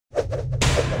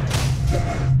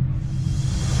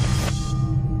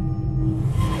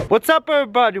What's up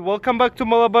everybody, welcome back to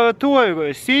my laboratory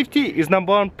where safety is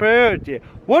 #1 priority.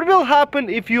 What will happen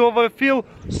if you overfill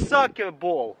soccer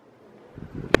ball?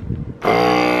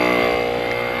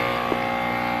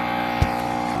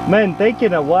 Man,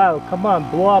 taking a while, come on,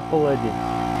 blow up already.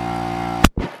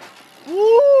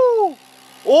 Woo!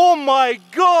 Oh my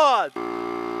god!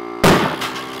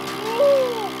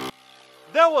 Woo!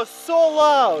 That was so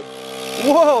loud!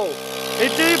 Whoa!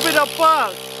 It ripped it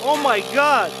apart! Oh my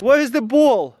god! Where is the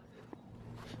ball?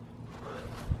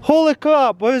 Holy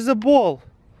crap, where is the ball?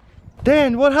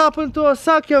 Dan, what happened to a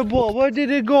soccer ball? Where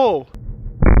did it go?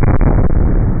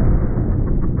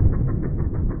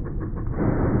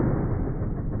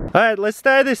 Alright, let's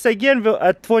try this again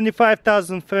at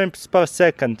 25,000 frames per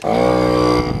second.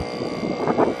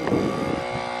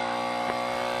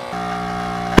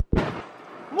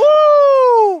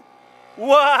 Woo!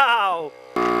 Wow!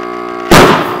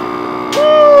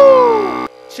 Woo!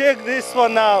 Check this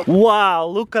one out. Wow,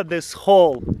 look at this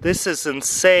hole. This is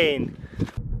insane.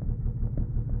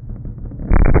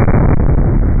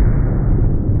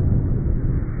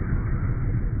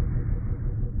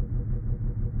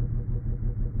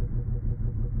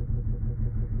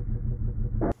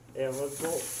 Yeah, let's go.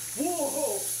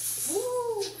 Whoa!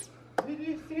 Woo! Did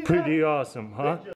you see that? Pretty awesome, huh?